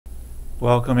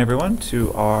Welcome everyone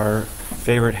to our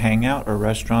favorite hangout or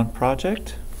restaurant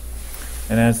project.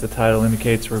 And as the title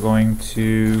indicates, we're going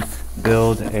to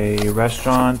build a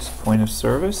restaurant point of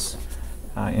service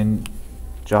in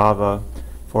Java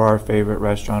for our favorite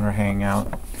restaurant or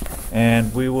hangout.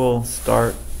 And we will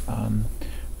start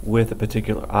with a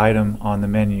particular item on the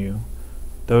menu.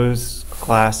 Those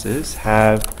classes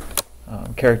have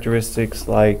characteristics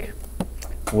like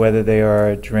whether they are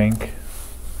a drink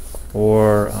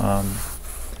or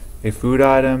a food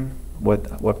item,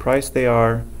 what price they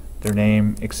are, their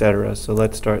name, etc. So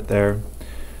let's start there.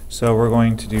 So we're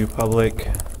going to do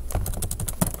public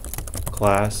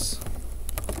class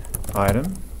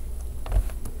item,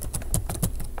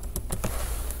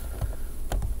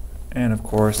 and of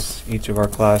course each of our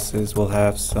classes will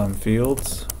have some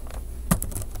fields,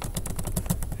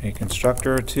 a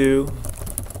constructor or two,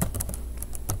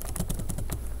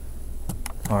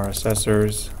 our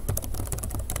assessors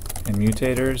and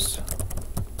mutators,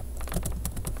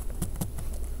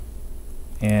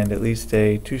 and at least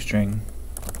a toString.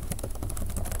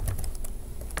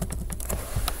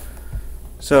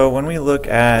 So when we look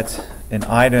at an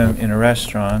item in a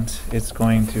restaurant, it's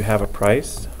going to have a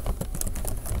price.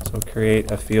 So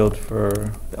create a field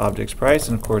for the object's price,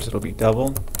 and of course it'll be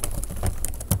double.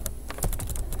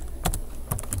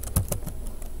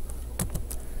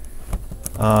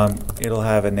 It'll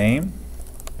have a name.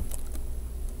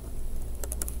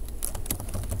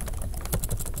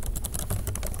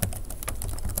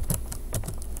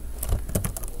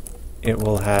 It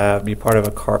will be part of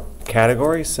a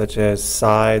category such as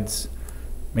sides,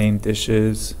 main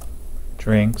dishes,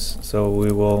 drinks. So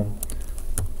we will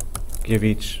give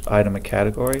each item a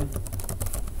category,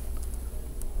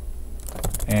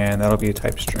 and that'll be a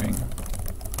type string.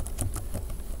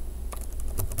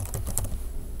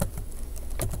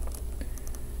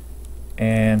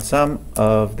 And some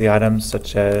of the items,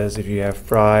 such as if you have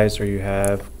fries or you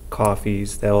have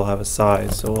coffees, they'll have a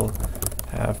size. So we'll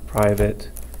have private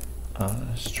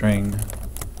string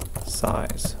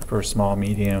size for small,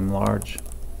 medium, large.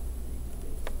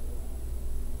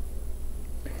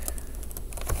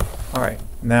 Alright,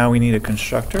 now we need a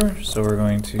constructor, so we're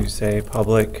going to say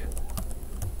public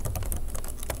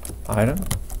item.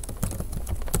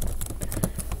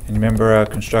 And remember, a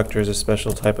constructor is a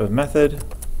special type of method.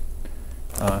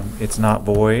 It's not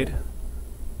void,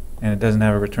 and it doesn't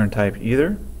have a return type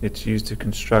either. It's used to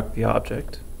construct the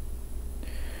object.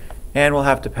 And we'll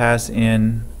have to pass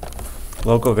in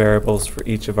local variables for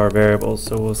each of our variables.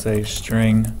 So we'll say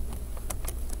string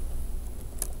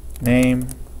name,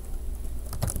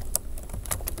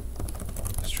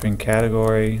 string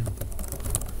category,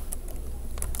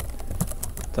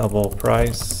 double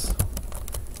price,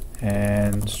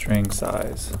 and string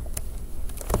size.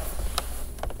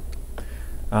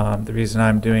 The reason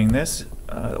I'm doing this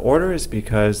order is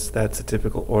because that's a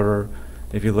typical order.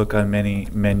 If you look on many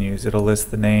menus, it'll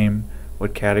list the name,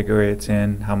 what category it's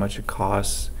in, how much it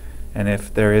costs, and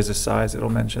if there is a size, it'll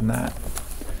mention that.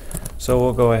 So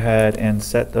we'll go ahead and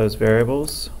set those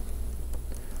variables.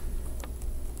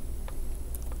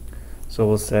 So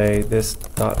we'll say this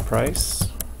dot price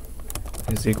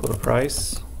is equal to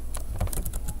price,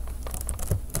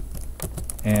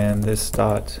 and this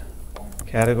dot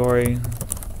category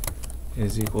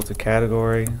is equal to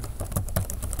category,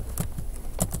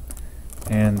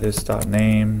 and this dot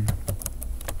name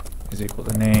is equal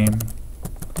to name,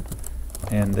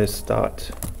 and this dot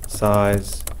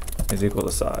size is equal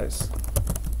to size.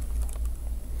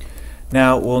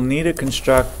 Now we'll need a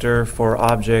constructor for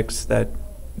objects that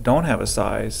don't have a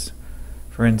size.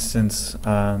 For instance,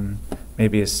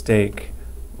 maybe a steak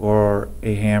or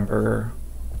a hamburger.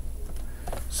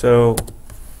 So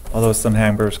although some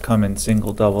hamburgers come in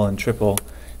single, double, and triple,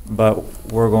 but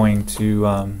we're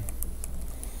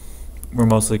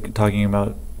mostly talking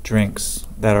about drinks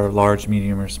that are large,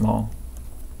 medium, or small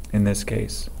in this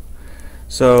case.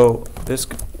 So this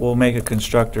will make a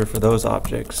constructor for those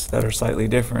objects that are slightly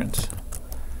different.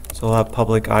 So we'll have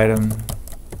public item,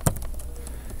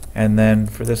 and then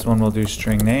for this one we'll do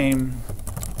string name,